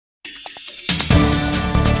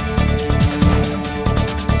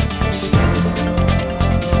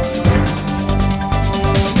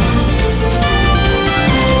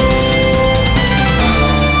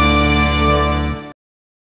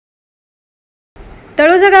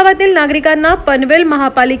तळोजा गावातील नागरिकांना पनवेल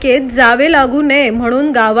महापालिकेत जावे लागू नये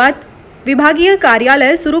म्हणून गावात विभागीय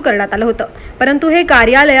कार्यालय सुरू करण्यात आलं होतं, परंतु हे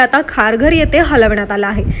कार्यालय आता खारघर येथे हलवण्यात आलं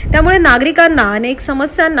आहे। त्यामुळे नागरिकांना अनेक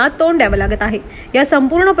समस्यांना तोंड द्यावं लागत आहे। या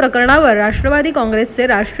संपूर्ण प्रकरणावर राष्ट्रवादी काँग्रेसचे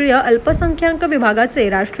राष्ट्रीय अल्पसंख्याक विभागाचे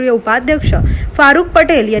राष्ट्रीय उपाध्यक्ष फारुक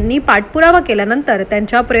पटेल यांनी पाठपुरावा केल्यानंतर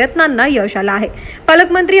त्यांच्या प्रयत्नांना यश आलं आहे।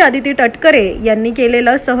 पालकमंत्री आदिती तटकर यांनी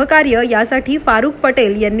केलेलं सहकार्य यासाठी फारुक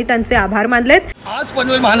पटेल यांनी त्यांचे आभार मानलेत। आज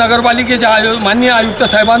पनवेल महानगरपालिकेच्या माननीय आयुक्त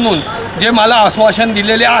साहेबांनी जे मला आश्वासन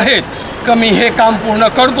दिलेले आहेत की मी हे काम पूर्ण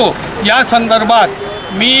करतो, या संदर्भात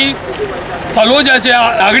मी तलोजाचे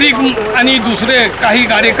नागरिक आणि दुसरे काही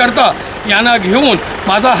कार्यकर्ता यांना घेऊन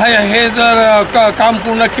माझा हे जर काम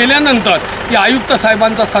पूर्ण केल्यानंतर या आयुक्त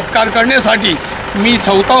साहेबांचा सत्कार करण्यासाठी मी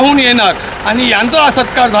स्वतःहून येणार आणि यांचा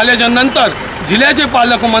सत्कार झाल्याच्या नंतर जिल्ह्याचे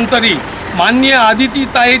पालकमंत्री माननीय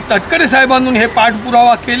आदितीताई तटकर साहेबांनी हे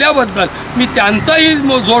पाठपुरावा केल्याबद्दल मी त्यांचाही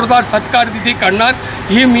जोरदार सत्कार तिथे करणार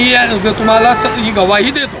ही मी तुम्हाला ही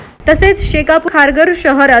गवाही देतो। तसेच शेकापूर खारघर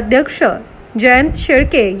शहर अध्यक्ष जयंत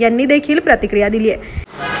शेळके यांनी देखील प्रतिक्रिया दिली आहे।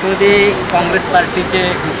 तो ते काँग्रेस पार्टीचे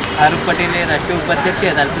फारुक पटेल राष्ट्रीय उपाध्यक्ष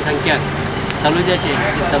आहेत अल्पसंख्याक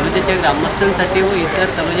तलोजाच्या ग्रामस्थांसाठी व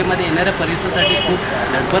इतर तलोजामध्ये येणाऱ्या परिसरासाठी खूप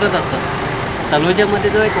धडपडत असतात। तलोजामध्ये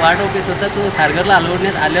जो एक वार्ड ऑफिस होता तो खारघरला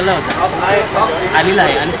हलवण्यात आलेला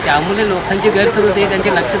आहे आणि त्यामुळे लोकांची गैरसोय होते।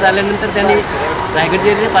 त्यांच्या लक्षात आल्यानंतर त्यांनी रायगड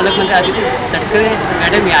जिल्ह्याचे पालकमंत्री आदिती तटकर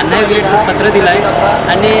मॅडम यांना एक पत्र दिलं आहे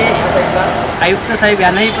आणि आयुक्त साहेब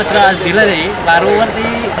यांनाही पत्र आज दिलं आहे। वारंवार ते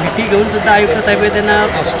भेटी घेऊन सुद्धा आयुक्त साहेब त्यांना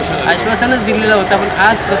आश्वासनच दिलेलं होतं, पण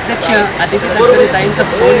आज प्रत्यक्ष आदिती तटकर ताईंचा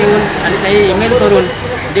फोन येऊन आणि ताई ईमेल करून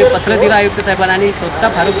जे पत्र दिलं आयुक्त साहेबांना आणि स्वतः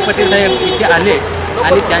फारुक पटेल साहेब इथे आले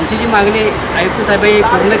आणि त्यांची जी मागणी आयुक्त साहेबांनी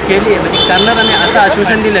पूर्ण केली म्हणजे करणार आणि असं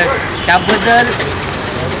आश्वासन दिलं, त्याबद्दल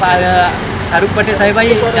फारुक पटेल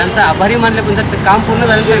साहेबांनी त्यांचा आभारी मानले। पण जर काम पूर्ण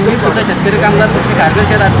झालं तर मी सुद्धा शेतकरी कामगार पक्ष खारघर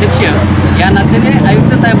शहर अध्यक्ष या नात्याने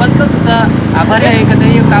आयुक्त साहेबांचा सुद्धा आभारी आहे की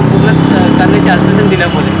त्यांनी काम पूर्ण करण्याचे आश्वासन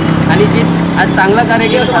दिल्यामुळे आणि जी आज चांगला कार्य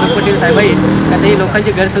केलं फारुक पटेल साहेबांनी का त्यांनी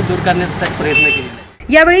लोकांची गैरसोय दूर करण्याचा प्रयत्न केला।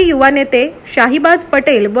 यावेळी युवा नेते शाहीबाज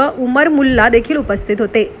पटेल व उमर मुल्ला देखील उपस्थित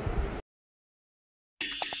होते।